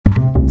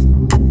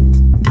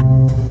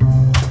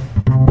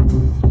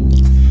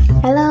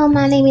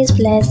is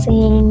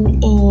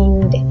Blessing,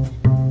 and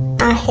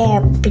I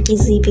help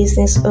busy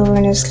business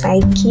owners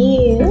like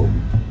you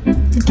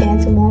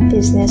get more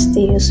business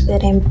deals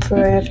with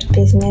improved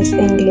business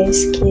English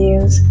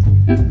skills.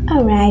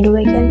 Alright,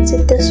 welcome to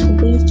this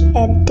week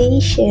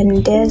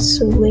edition, this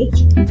week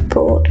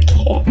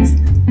podcast.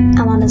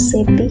 I want to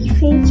say big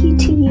thank you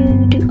to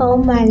you, to all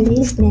my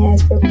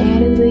listeners,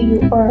 wherever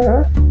you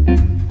are.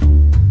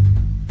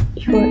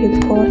 You are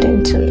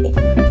important to me.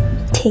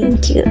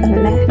 Thank you a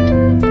lot.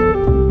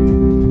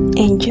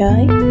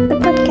 Enjoy the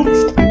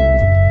podcast.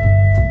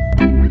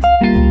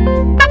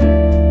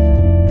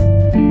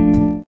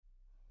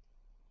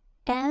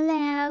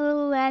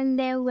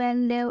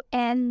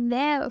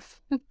 Hello.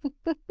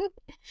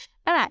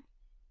 Alright,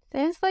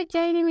 thanks for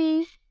joining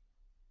me.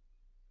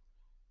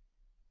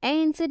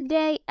 And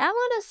today, I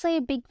want to say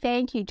a big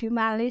thank you to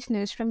my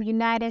listeners from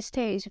United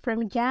States,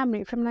 from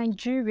Germany, from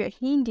Nigeria,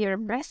 India,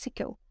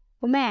 Mexico,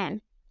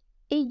 Oman,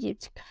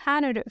 Egypt,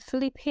 Canada,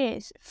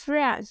 Philippines,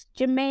 France,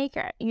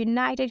 Jamaica,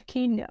 United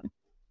Kingdom,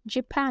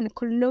 Japan,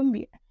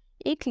 Colombia,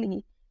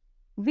 Italy,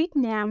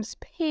 Vietnam,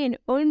 Spain,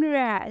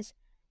 Honduras,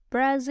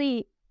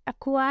 Brazil,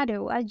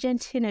 Ecuador,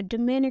 Argentina,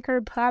 Dominican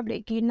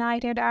Republic,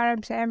 United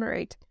Arab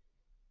Emirates,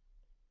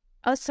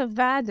 El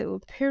Salvador,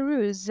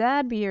 Peru,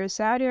 Zambia,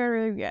 Saudi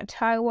Arabia,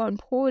 Taiwan,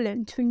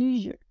 Poland,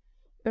 Tunisia,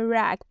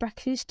 Iraq,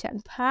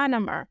 Pakistan,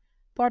 Panama,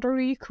 Puerto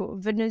Rico,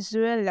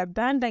 Venezuela,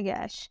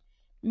 Bangladesh,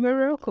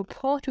 Morocco,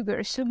 Portugal,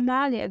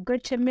 Somalia,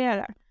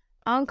 Guatemala,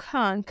 Hong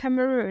Kong,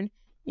 Cameroon,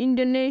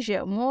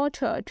 Indonesia,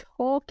 Malta,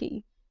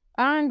 Turkey,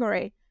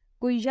 Hungary,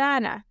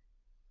 Guyana,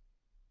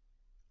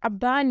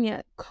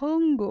 Albania,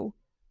 Congo,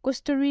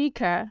 Costa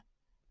Rica,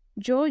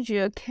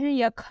 Georgia,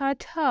 Kenya,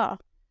 Qatar,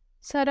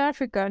 South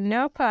Africa,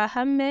 Nepal,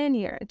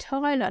 Armenia,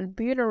 Thailand,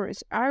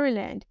 Belarus,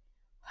 Ireland,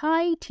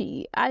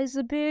 Haiti,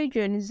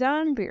 Azerbaijan,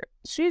 Zambia,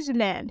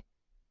 Switzerland,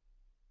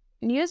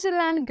 New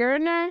Zealand,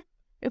 Ghana,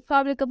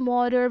 Republic of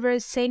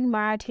Moldova, Saint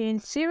Martin,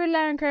 Sri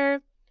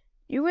Lanka,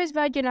 U.S.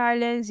 Virgin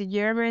Islands,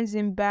 Yemen,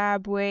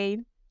 Zimbabwe,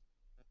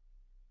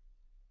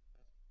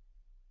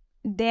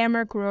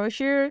 Denmark,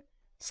 Russia,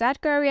 South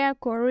Korea,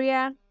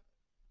 Croatia,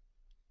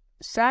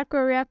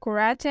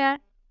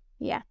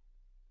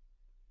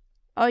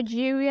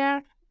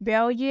 Algeria,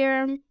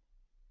 Belgium,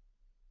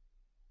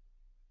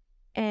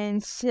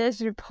 and Czech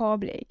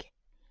Republic.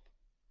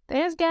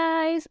 Thanks,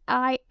 guys.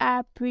 I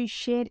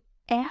appreciate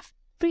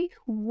every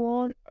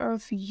one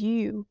of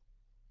you.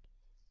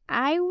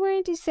 I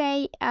want to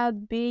say a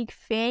big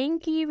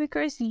thank you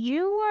because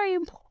you are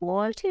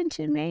important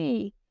to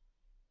me.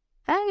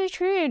 That's the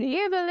truth.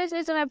 You've been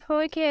listening to my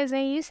podcast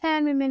and you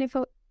send me many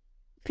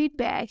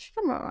feedback.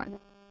 Come on.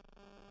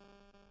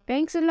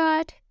 Thanks a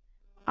lot.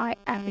 I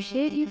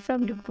appreciate you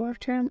from the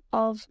bottom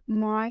of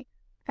my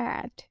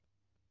heart.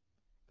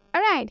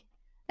 Alright,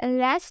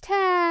 let's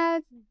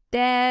start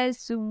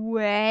this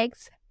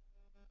week's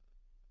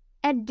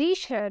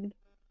edition.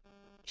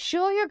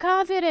 Show your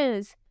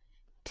confidence.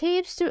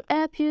 Tips to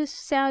help you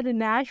sound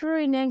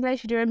natural in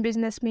English during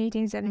business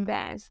meetings and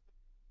events.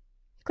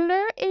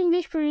 Clear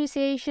English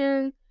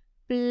pronunciation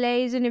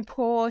plays an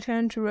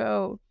important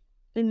role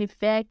in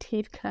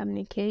effective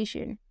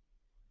communication.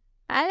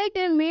 I like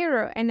the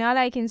mirror, and all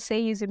I can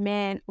say is a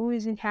man who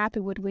isn't happy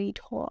with the way he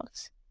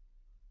talks.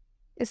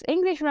 Is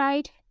English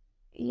right?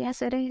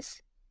 Yes, it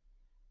is.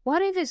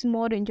 What if it's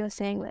more than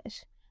just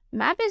English?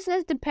 My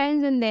business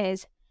depends on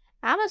this.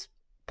 I'm a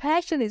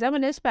specialist, I'm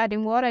an expert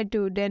in what I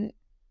do, then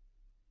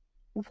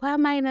why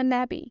am I not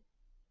happy?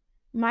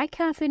 My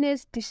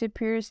confidence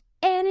disappears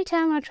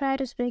anytime I try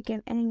to speak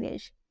in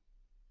English.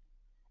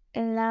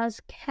 It allows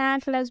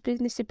countless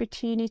business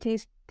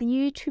opportunities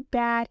due to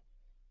bad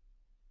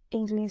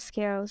English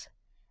skills.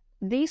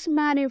 This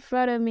man in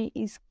front of me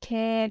is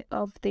scared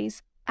of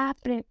this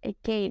happening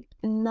again.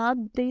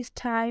 Not this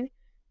time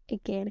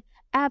again.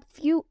 Have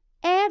you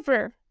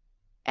ever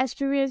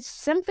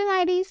experienced something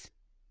like this?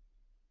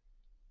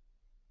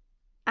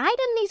 I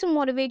don't need to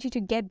motivate you to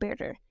get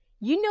better.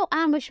 You know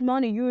how much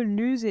money you're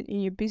losing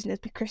in your business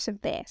because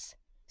of this.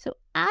 So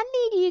I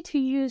need you to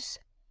use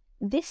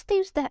these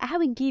tips that I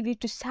will give you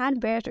to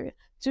sound better,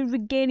 to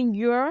regain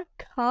your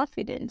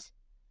confidence.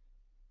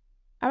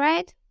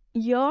 Alright?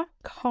 Your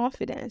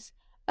confidence.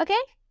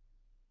 Okay?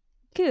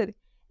 Good.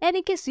 And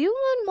in case you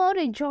want more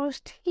than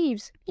just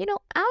tips, I'm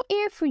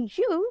here for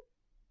you.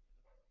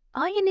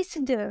 All you need to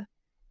do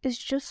is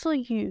just for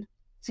you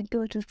to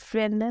go to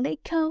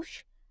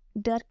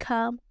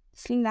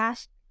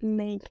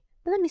friendlycoach.com/link.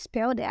 Let me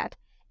spell that.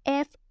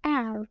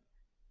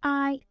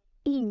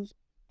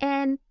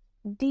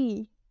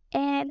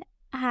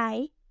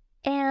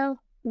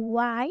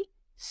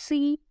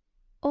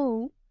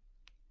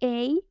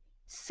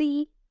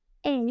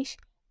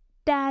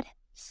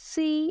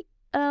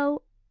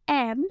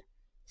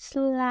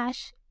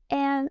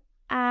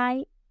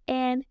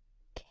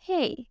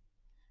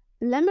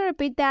 Let me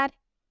repeat that.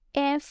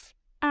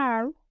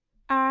 FRIENDLYCOACH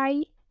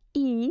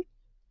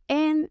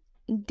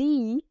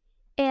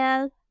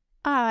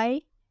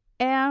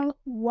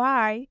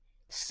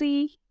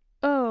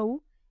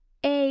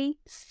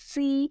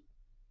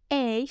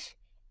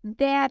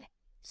 .com/LINK.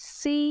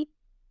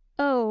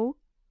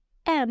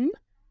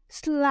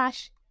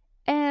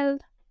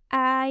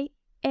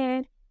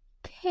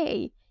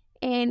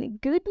 And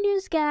good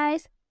news,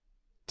 guys,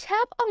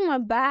 tap on my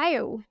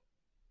bio,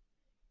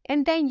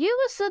 and then you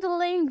will see the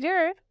link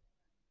there.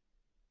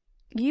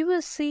 You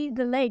will see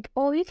the link,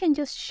 or you can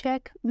just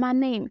check my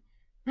name.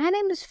 My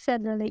name is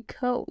Federally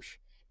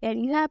Coach,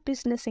 and you have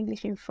Business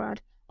English in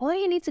front. All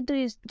you need to do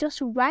is just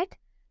write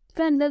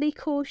Federally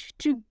Coach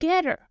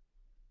together.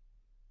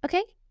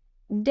 Okay?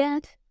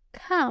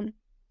 .com.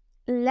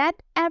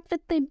 Let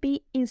everything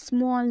be in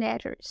small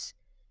letters.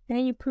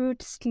 Then you put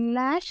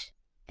 /LINK.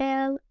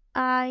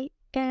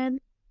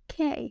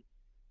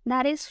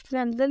 That is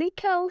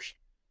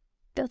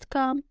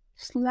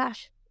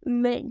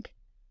friendlycoach.com/link.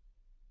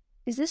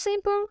 Is this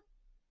simple?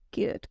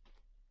 Good.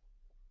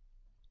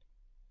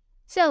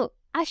 So,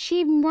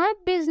 achieve more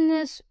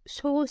business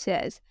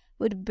sources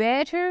with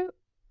better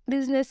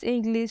business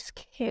English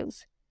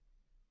skills.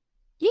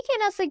 You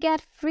can also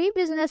get free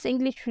business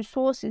English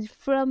resources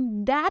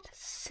from that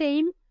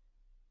same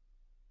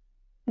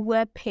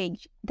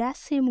webpage, that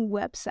same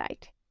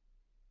website.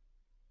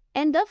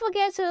 And don't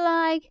forget to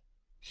like,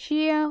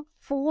 share,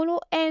 follow,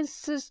 and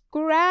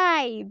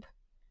subscribe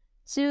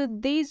to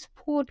this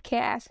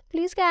podcast.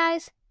 Please,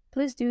 guys,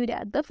 please do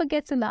that. Don't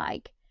forget to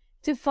like,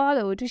 to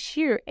follow, to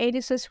share, and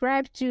to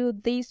subscribe to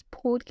this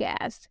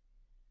podcast.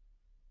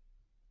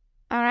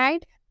 All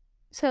right?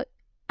 So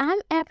I'm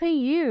helping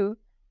you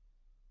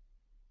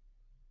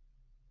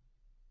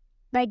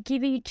by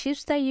giving you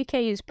tips that you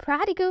can use,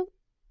 practical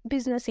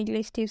business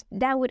English tips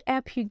that would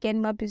help you get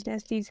more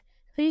business deals.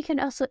 So you can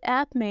also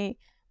help me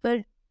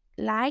by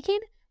liking,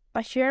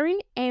 by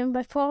sharing, and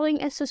by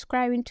following and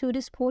subscribing to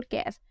this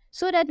podcast,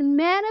 so that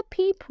many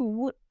people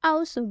would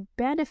also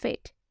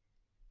benefit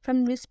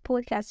from this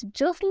podcast,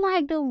 just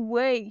like the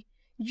way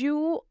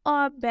you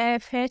are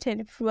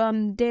benefiting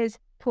from this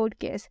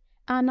podcast.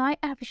 And I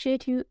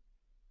appreciate you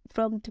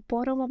from the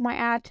bottom of my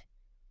heart.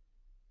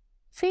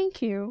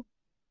 Thank you.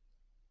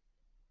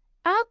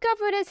 How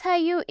confident are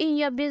you in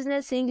your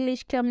business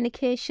English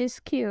communication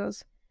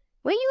skills?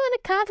 When you are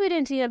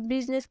confident in your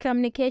business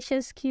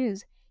communication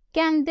skills,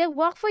 can they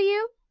work for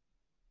you?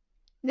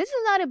 This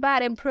is not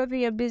about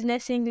improving your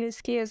business English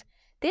skills.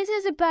 This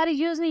is about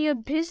using your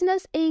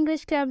business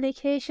English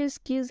communication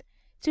skills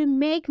to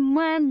make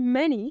more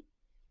money,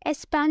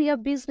 expand your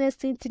business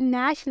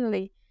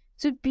internationally,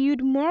 to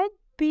build more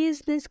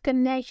business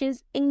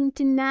connections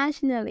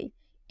internationally.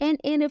 And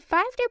in a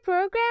 5-day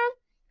program,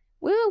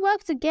 we will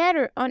work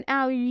together on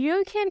how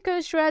you can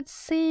construct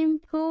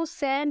simple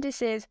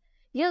sentences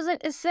using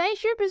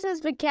essential business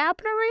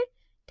vocabulary,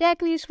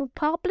 techniques for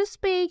public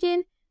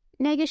speaking,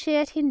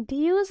 negotiating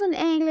deals in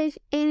English,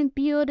 and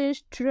building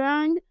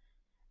strong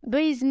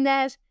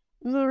business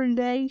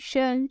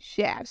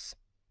relationships.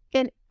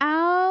 And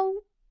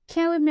how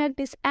can we make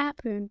this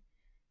happen?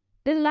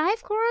 The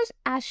live courses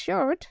are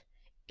short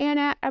and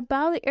are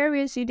about the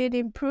areas you need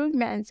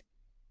improvements.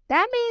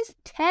 That means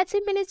 30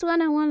 minutes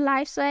one-on-one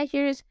live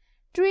sessions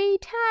 3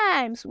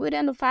 times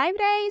within the 5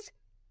 days.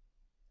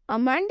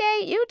 On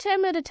Monday, you tell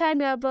me the time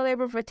you're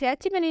available for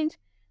 30 minutes.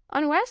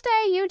 On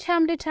Wednesday, you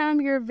tell me the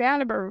time you're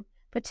available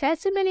for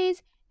 30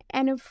 minutes.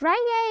 And on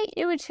Friday,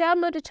 you will tell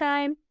me the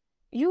time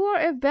you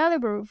are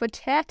available for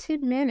 30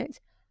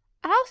 minutes.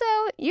 Also,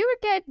 you will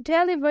get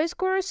daily voice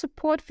course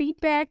support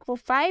feedback for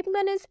 5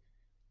 minutes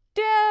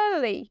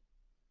daily.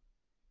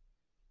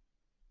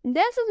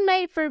 This is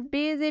made for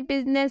busy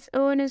business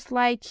owners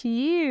like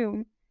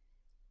you.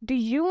 Do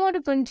you want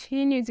to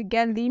continue to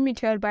get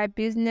limited by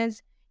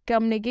business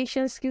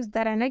communication skills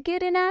that are not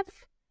good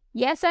enough?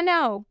 Yes or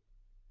no?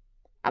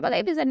 I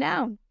believe it's a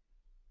no.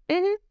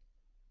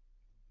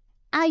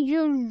 Are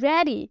you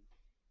ready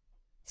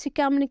to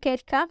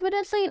communicate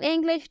confidently in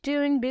English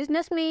during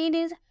business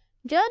meetings?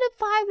 Join the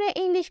 5-day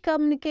English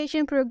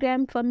communication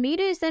program for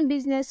leaders and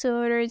business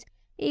owners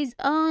is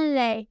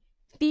only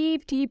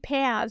 £50,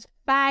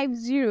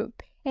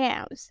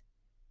 £50.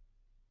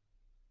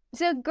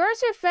 So go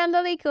to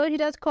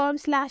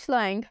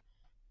friendlycoach.com/link.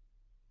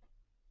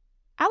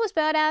 I will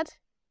spell that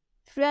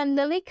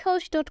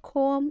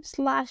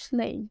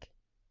friendlycoach.com/link.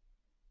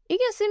 You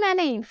can see my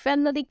name,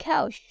 Friendly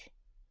Coach,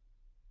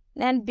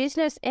 and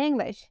Business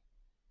English.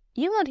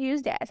 You won't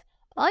use that.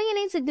 All you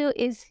need to do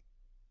is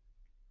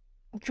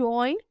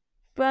join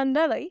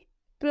Friendly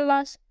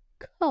plus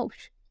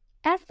Coach.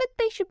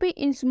 Everything should be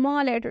in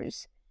small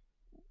letters.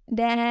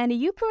 Then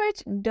you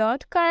put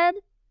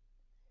 .com/LINK.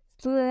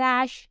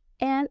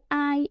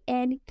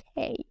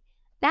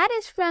 That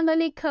is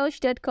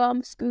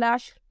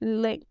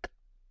friendlycoach.com/link.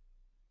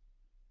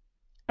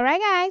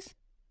 Alright, guys.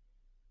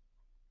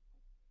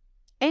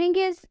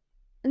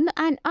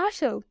 And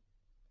also,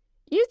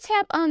 you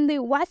tap on the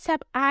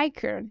WhatsApp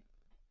icon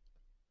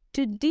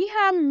to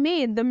DM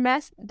me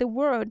the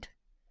word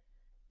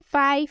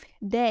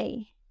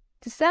 5-day.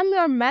 To send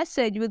your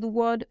message with the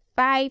word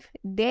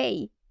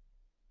 5-day.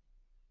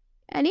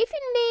 And if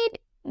you need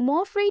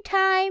more free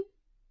time,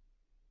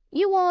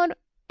 you want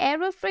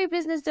every free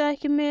business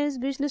documents,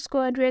 business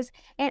quadrants,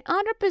 and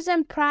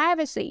 100%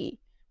 privacy.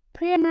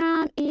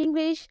 Premium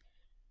English,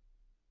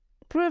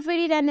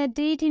 proofreading and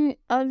editing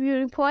of your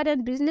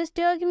important business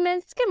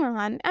documents. Come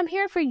on, I'm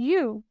here for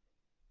you.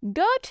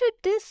 Go to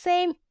this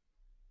same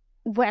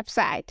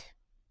website,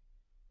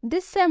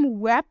 this same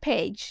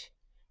webpage,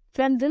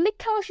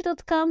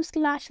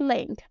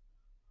 friendlycoach.com/link,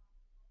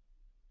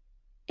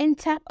 and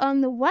tap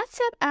on the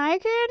WhatsApp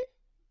icon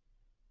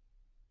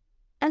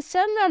and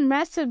send me a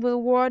message with the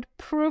word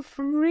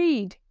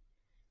proofread.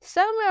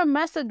 Send me a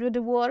message with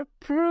the word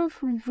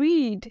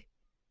proofread.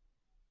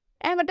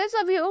 And for those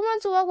of you who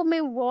want to work with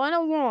me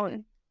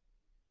one-on-one,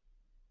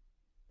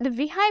 the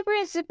VIP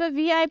and Super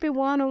VIP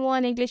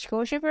one-on-one English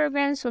coaching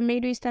programs for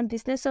Middle Eastern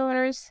business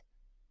owners,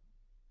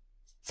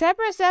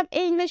 step-by-step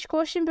English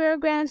coaching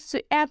programs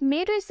to help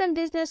Middle Eastern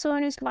business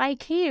owners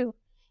like you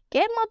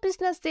get more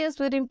business deals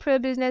with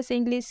improved business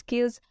English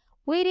skills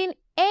within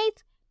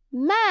 8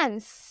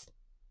 months.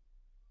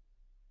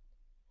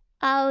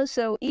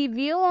 Also, if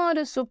you want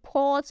to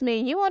support me,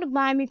 you want to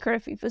buy me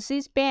coffee for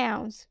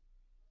 £6,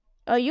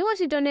 or you want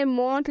to donate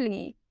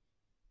monthly,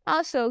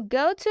 also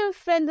go to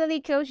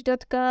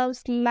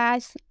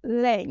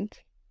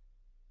friendlycoach.com/link.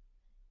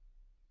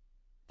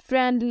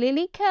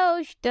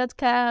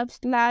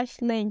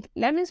 friendlycoach.com/link.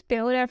 Let me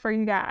spell that for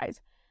you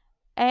guys.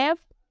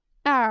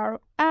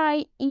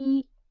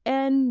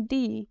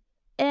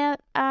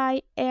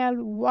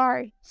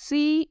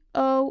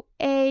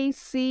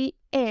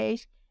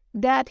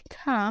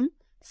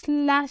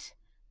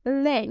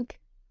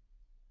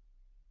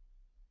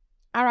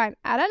 Alright,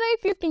 I don't know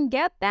if you can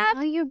get that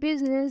on your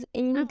business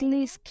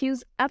English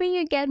skills, helping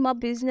you get more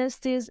business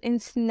deals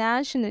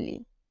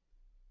internationally.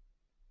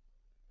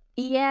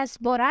 Yes,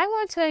 but I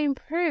want to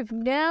improve.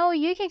 No,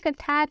 you can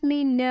contact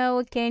me.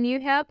 No, can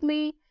you help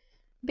me?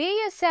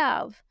 Be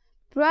yourself.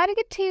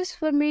 Practical tips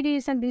for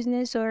medias and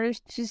business owners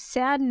to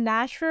sound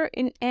natural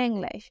in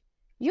English.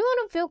 You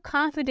want to feel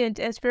confident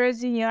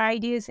expressing your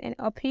ideas and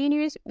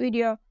opinions with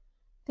your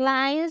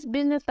clients,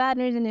 business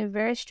partners, and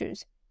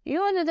investors. You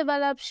want to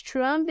develop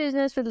strong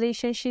business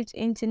relationships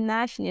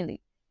internationally.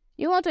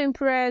 You want to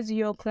impress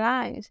your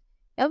clients,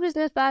 your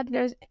business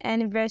partners,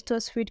 and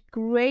investors with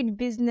great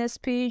business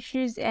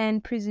speeches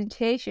and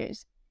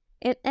presentations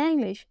in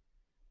English.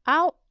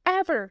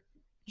 However,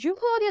 you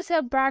hold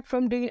yourself back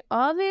from doing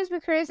all this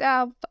because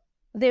of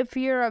the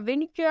fear of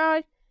being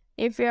judged,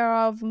 the fear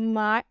of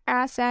my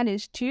accent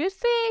is too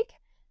thick,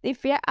 the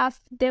fear of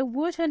they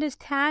won't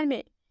understand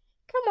me.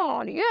 Come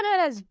on, you're not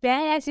as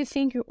bad as you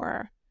think you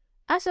are.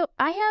 Also,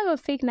 I have a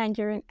fake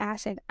Nigerian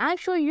accent. I'm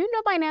sure you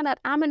know by now that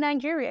I'm a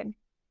Nigerian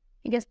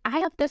because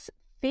I have this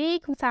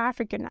fake South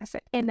African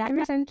accent and that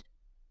accent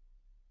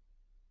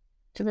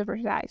to be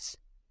precise.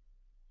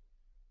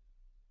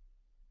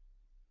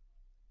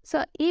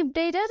 So if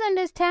they don't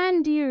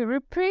understand you,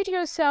 repeat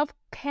yourself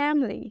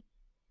calmly.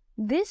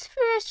 This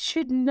first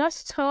should not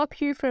stop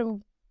you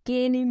from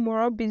gaining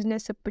more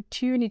business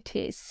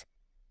opportunities.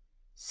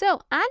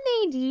 So I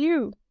need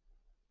you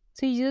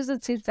to use the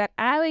tips that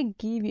I will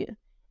give you.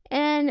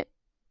 And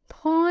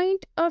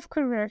point of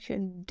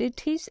correction, the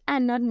tips are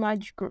not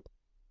magical.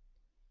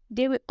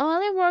 They will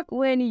only work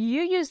when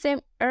you use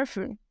them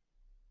often.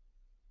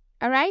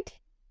 Alright?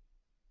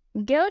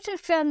 Go to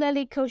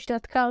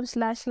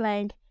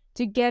friendlycoach.com/link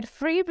to get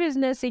free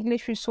business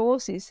English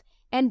resources.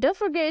 And don't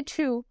forget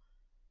to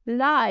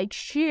like,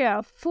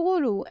 share,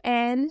 follow,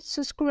 and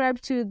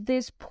subscribe to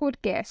this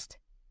podcast.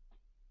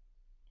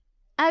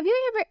 Have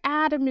you ever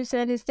had a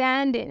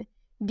misunderstanding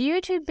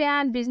due to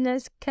bad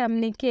business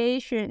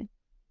communication?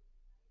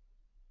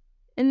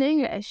 In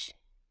English,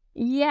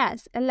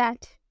 yes, a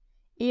lot.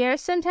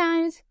 Yes,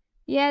 sometimes.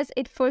 Yes,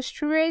 it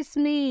frustrates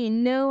me.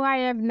 No, I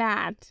have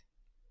not.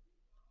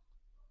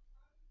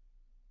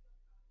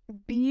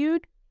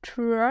 Build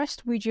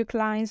trust with your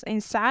clients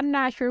and sound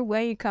natural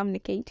when you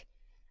communicate.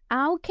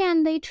 How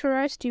can they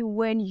trust you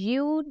when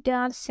you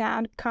don't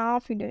sound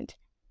confident?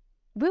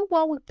 We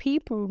work with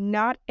people,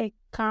 not a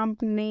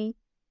company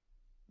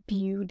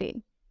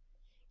building.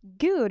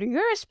 Good,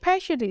 you're a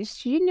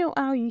specialist. You know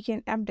how you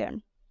can help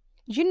them.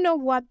 You know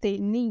what they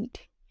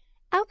need.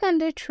 How can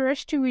they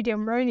trust you with their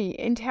money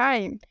and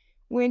time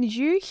when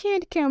you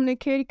can't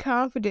communicate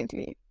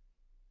confidently?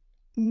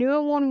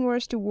 No one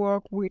wants to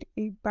work with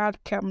a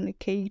bad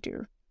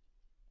communicator.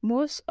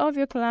 Most of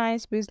your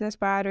clients, business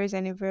partners,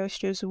 and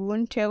investors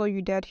won't tell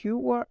you that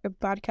you are a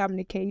bad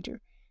communicator.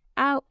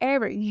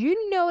 However,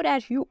 you know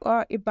that you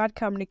are a bad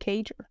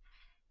communicator.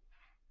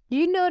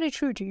 You know the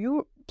truth.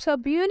 So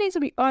you need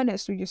to be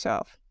honest with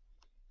yourself.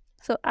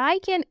 So I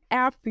can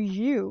help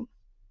you.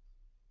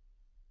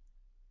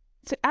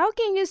 So how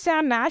can you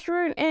sound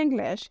natural in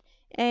English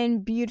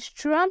and build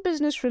strong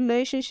business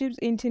relationships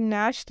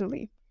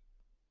internationally?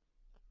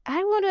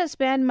 I want to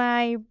expand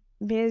my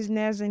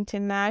business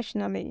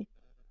internationally.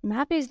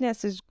 My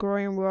business is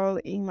growing well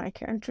in my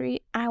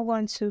country. I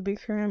want to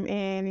become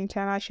an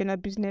international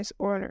business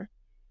owner,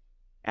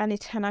 an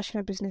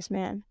international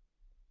businessman.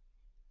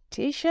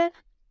 Tisha,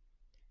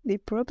 the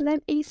problem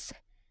is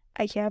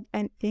I have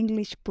an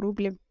English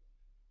problem.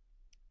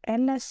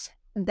 Unless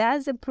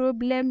that's the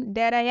problem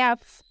that I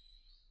have.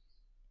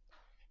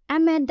 I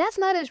mean, that's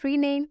not his real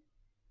name.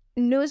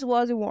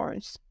 Newsworthy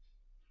words.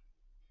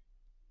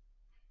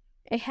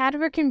 A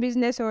hardworking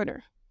business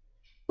owner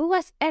who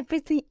has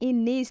everything he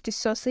needs to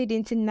succeed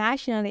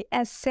internationally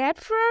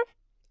except for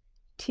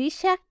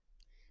Tisha.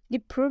 The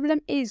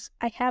problem is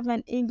I have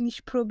an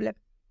English problem.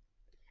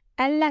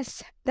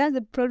 Unless that's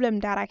the problem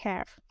that I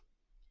have.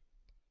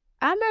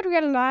 Ahmed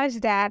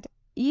realized that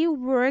he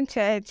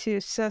wanted to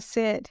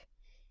succeed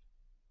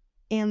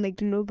in the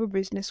global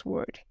business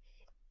world.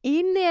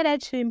 He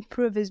needed to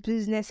improve his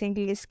business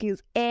English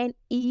skills, and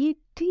he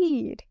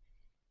did.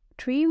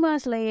 3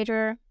 months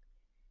later,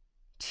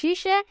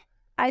 Tisha,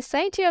 I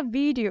sent you a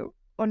video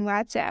on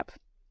WhatsApp.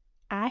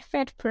 I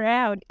felt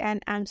proud,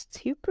 and I'm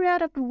still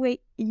proud of the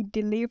way he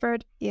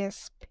delivered his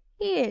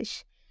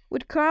speech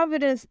with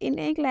confidence in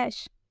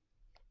English.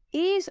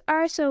 He is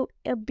also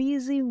a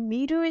busy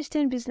Middle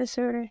Eastern business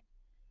owner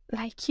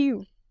like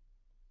you.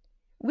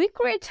 We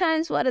create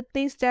times for the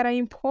things that are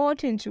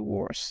important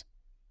to us.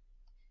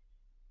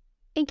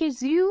 In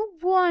case you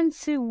want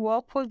to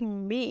work with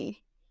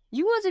me,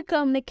 you want to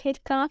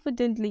communicate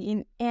confidently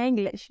in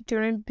English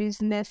during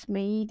business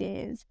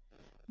meetings.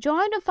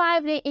 Join the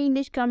 5-day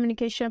English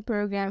communication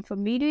program for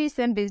Middle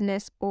Eastern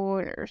business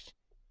owners.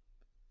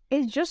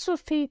 It's just for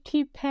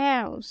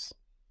 £50.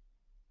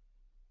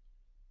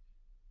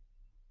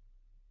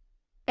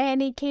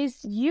 And in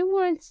case you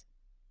want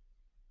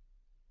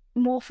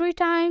more free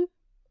time,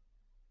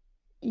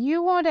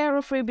 you want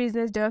error-free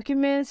business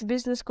documents,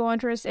 business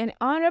contracts, and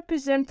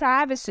 100%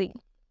 privacy.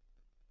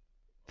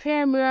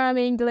 Premium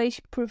English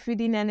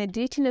proofreading and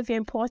editing of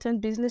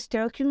important business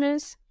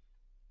documents.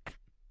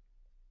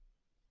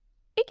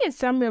 You can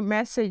send me a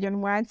message on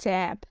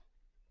WhatsApp.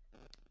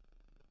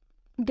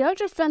 Go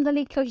to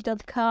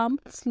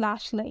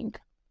friendlilycoach.com/link.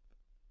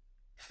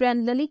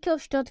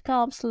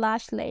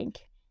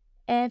 friendlilycoach.com/link.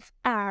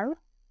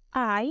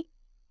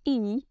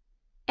 friendlilycoach.com/link.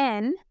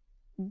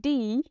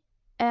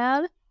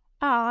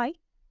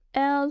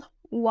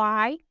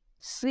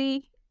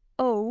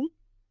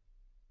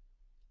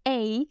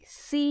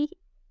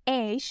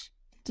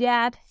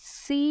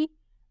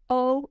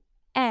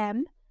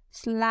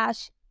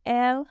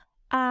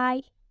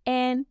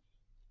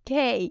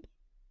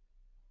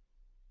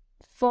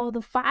 For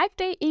the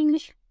 5-day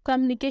English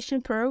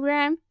communication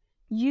program,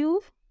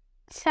 you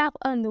tap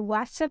on the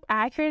WhatsApp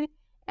icon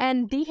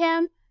and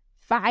DM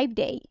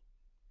 5-day.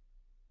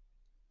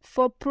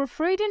 For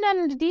proofreading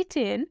and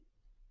editing,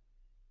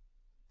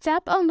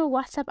 tap on the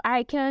WhatsApp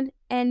icon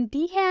and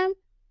DM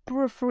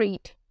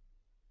proofread.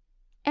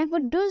 And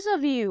for those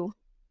of you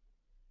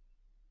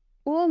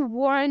who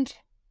want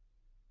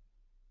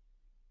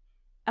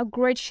a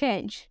great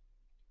change,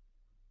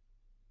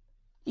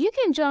 you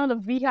can join the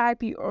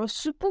VIP or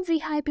Super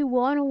VIP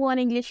one-on-one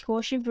English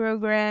coaching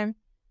program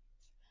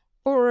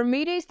for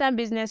Middle Eastern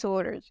business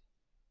owners.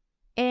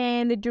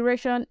 And the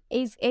duration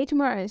is 8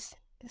 months.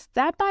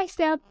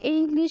 Step-by-step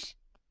English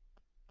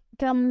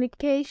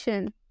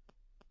communication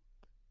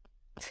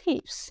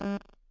tips.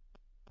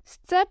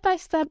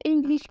 Step-by-step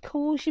English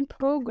coaching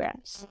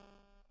programs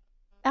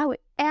that will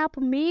help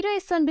Middle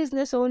Eastern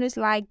business owners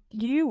like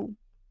you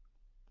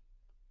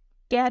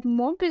get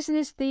more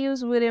business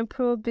deals with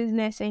improved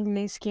business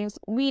English skills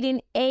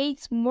within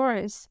 8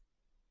 months.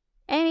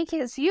 And in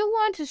case you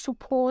want to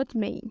support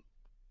me,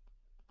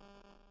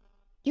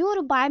 you want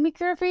to buy me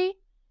coffee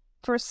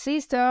for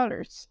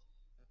 $6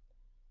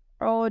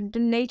 or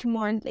donate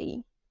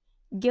monthly,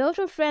 go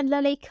to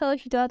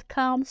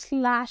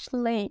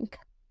friendlilycoach.com/link.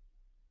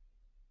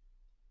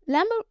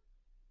 Let me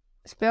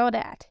spell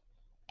that.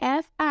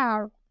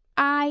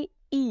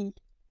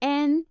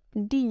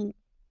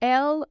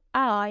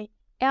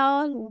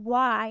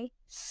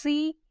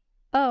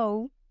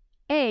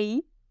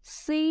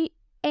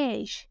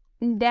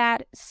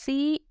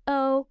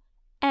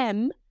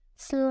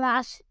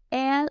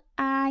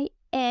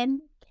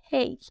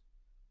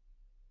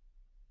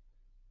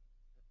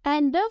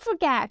 And don't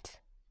forget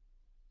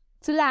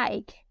to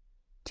like,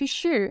 to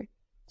share,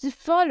 to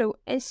follow,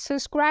 and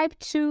subscribe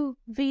to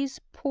this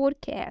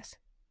podcast.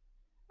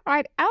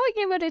 Alright, I will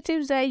give you the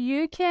tips that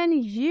you can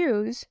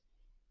use.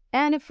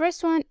 And the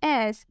first one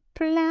is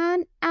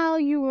plan how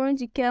you want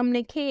to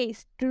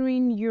communicate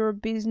during your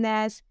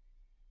business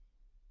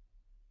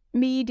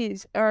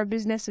meetings or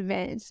business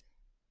events.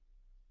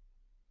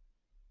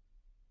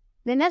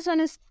 The next one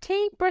is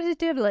think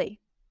positively.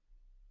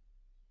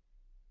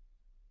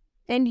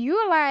 And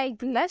you're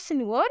like,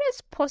 listen, what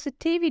is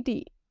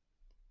positivity?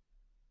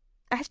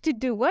 Has to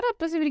do, what has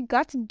positivity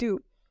got to do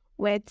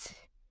with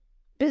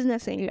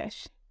business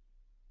English?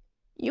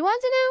 You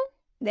want to know?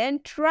 Then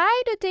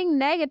try to think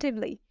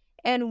negatively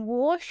and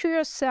wash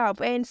yourself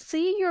and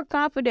see your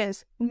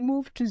confidence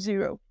move to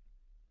 0.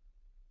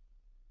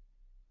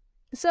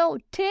 So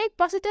think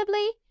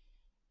positively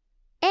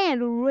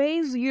and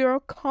raise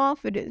your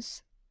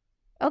confidence.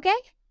 Okay?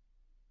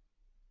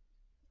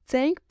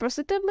 Think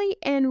positively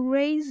and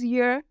raise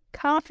your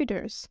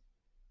confidence.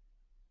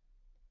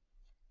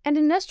 And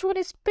the next one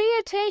is pay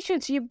attention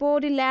to your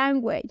body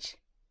language.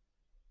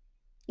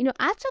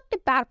 I talked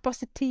about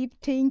positive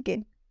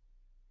thinking.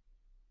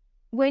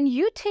 When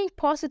you think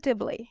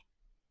positively,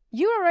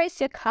 you raise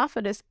your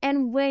confidence.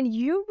 And when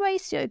you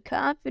raise your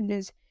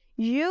confidence,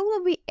 you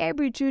will be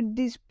able to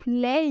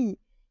display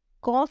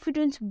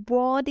confident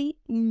body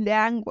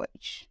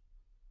language.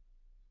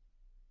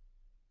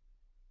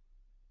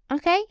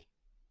 Okay?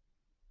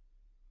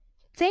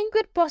 Think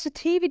with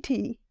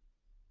positivity.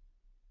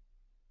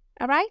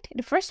 Alright?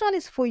 The first one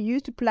is for you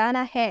to plan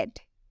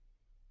ahead.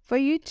 For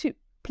you to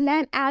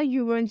plan how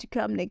you want to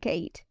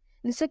communicate.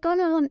 The second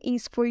one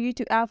is for you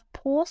to have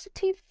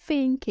positive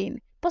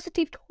thinking,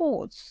 positive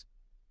thoughts.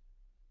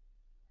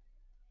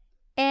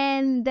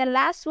 And the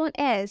last one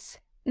is,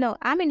 the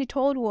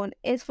third one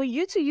is for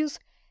you to use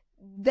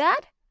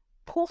that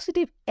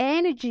positive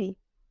energy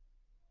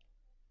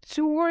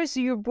towards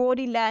your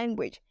body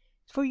language.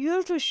 For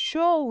you to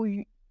show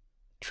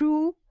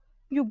through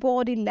your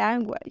body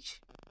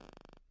language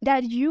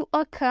that you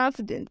are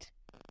confident.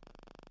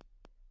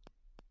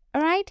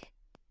 Alright?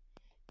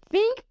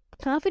 Think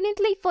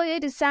confidently for you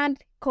to sound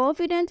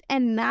confident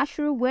and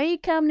natural when you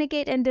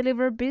communicate and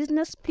deliver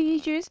business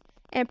speeches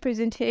and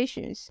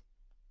presentations.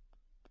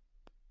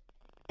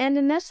 And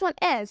the next one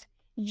is,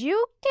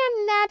 you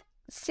cannot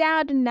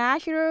sound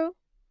natural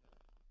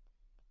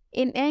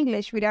in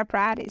English without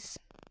practice.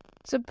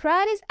 So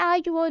practice how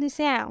you want to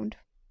sound.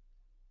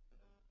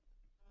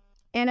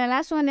 And the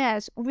last one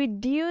is,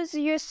 reduce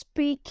your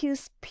speaking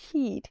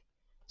speed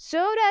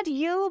so that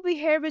you will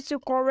be able to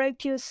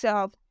correct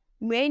yourself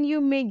when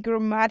you make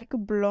grammatical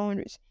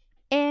blunders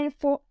and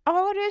for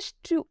others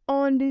to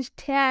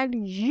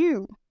understand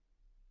you.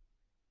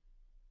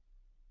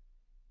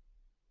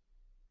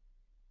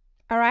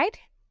 Alright?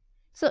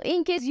 So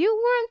in case you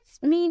want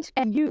me to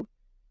help you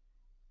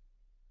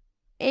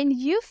and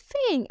you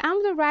think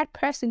I'm the right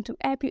person to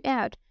help you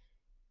out,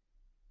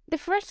 the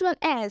first one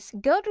is,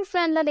 go to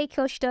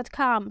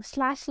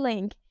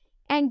friendlilycoach.com/link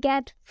and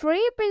get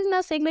free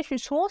business English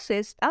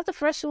resources. That's the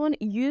first one.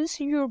 Use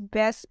your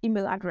best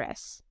email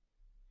address.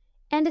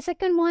 And the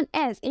second one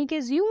is, in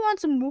case you want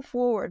to move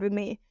forward with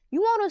me, you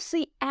want to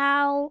see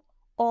how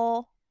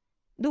or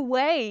the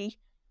way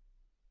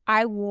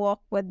I work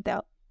with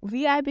the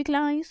VIP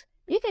clients,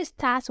 you can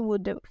start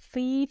with the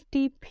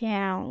 50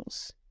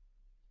 pounds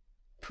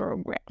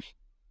program.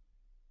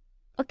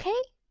 Okay?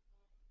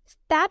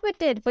 Start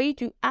with it for you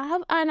to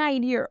have an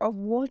idea of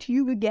what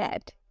you will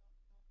get.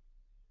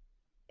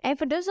 And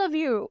for those of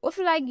you who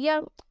feel like, yeah,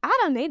 I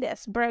don't need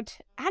this, but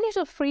I need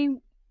to free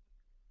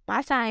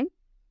my time.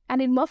 I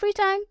need more free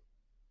time.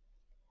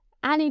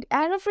 I need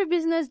other free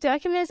business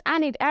documents. I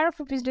need other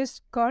free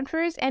business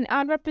contracts and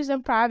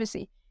unrepresented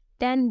privacy.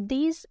 Then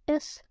this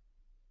is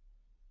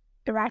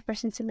the right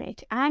person to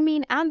meet. I'm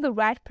the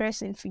right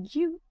person for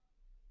you.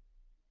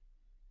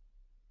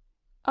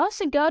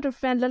 Also go to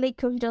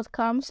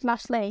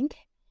friendlilycoach.com/link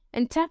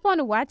and tap on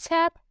the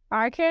WhatsApp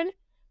icon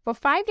for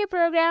 5-day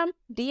program,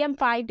 DM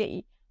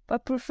 5-day,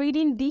 but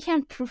proofreading,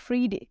 DM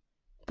proofread,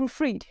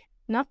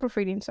 not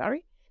proofreading,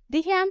 sorry,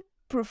 DM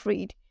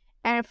proofread.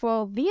 And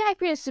for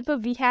VIP and Super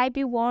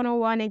VIP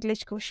 101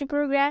 English coaching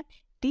program,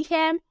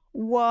 DM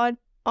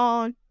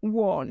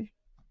 1-on-1.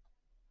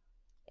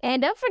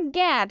 And don't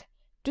forget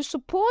to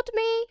support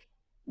me,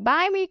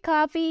 buy me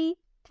coffee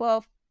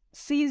for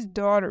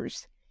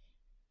 $6.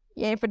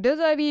 Yeah, for those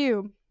of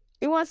you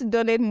who want to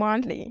donate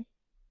monthly,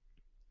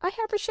 I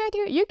appreciate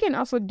you. You can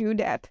also do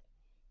that.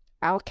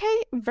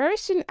 Okay, very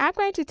soon I'm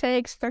going to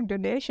take stock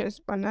donations,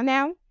 but not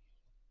now.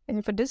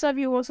 And for those of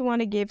you who also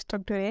want to give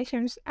stock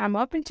donations, I'm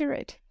open to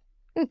it.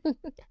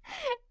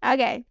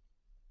 Okay.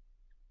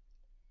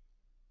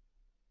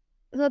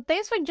 So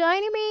thanks for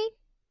joining me.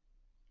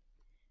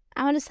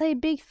 I want to say a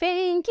big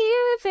thank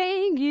you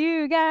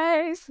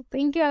guys.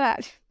 Thank you a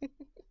lot.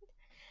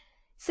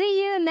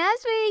 See you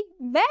next week.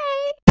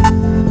 Bye.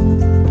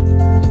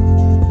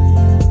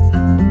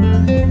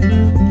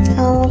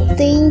 Oh,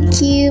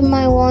 thank you,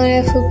 my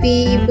wonderful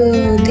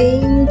people.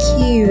 Thank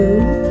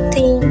you.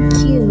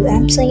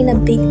 I'm saying a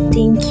big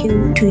thank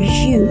you to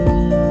you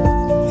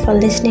for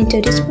listening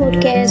to this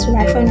podcast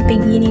right from the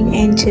beginning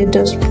and to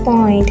this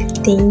point.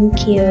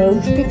 Thank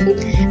you.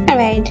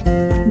 Alright,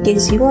 in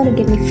case you want to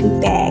give me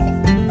feedback,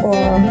 or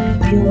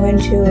you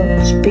want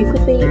to speak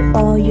with me,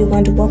 or you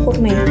want to work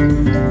with me,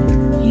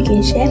 you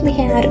can check me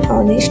out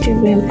on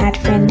Instagram at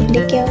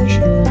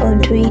friendlilycoach, on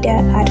Twitter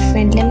at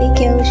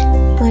friendlilycoach,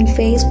 on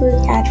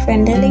Facebook at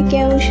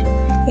friendlilycoach,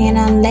 and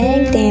on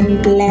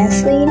LinkedIn,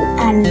 Blessing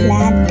and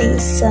Latte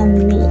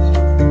Sumi.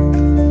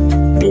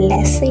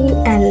 Blessing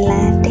and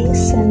Latte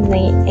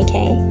Sumi,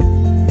 okay?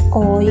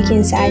 Or you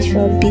can search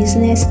for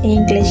Business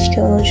English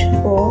Coach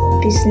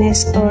for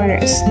business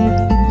owners.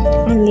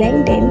 On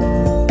LinkedIn,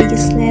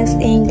 Business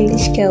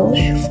English Coach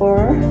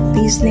for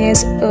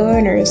business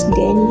owners.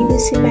 Then you will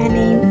see my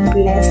name,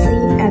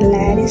 Blessing and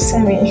Latte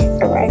Sumi,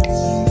 alright?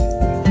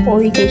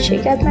 Or you can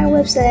check out my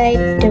website,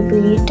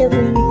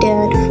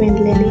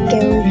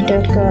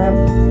 www.friendlilycoach.com,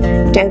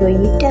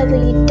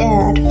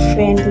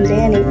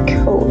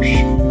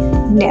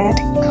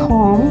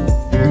 www.friendlilycoach.com,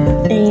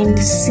 and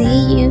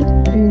see you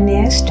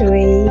next next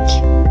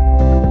week.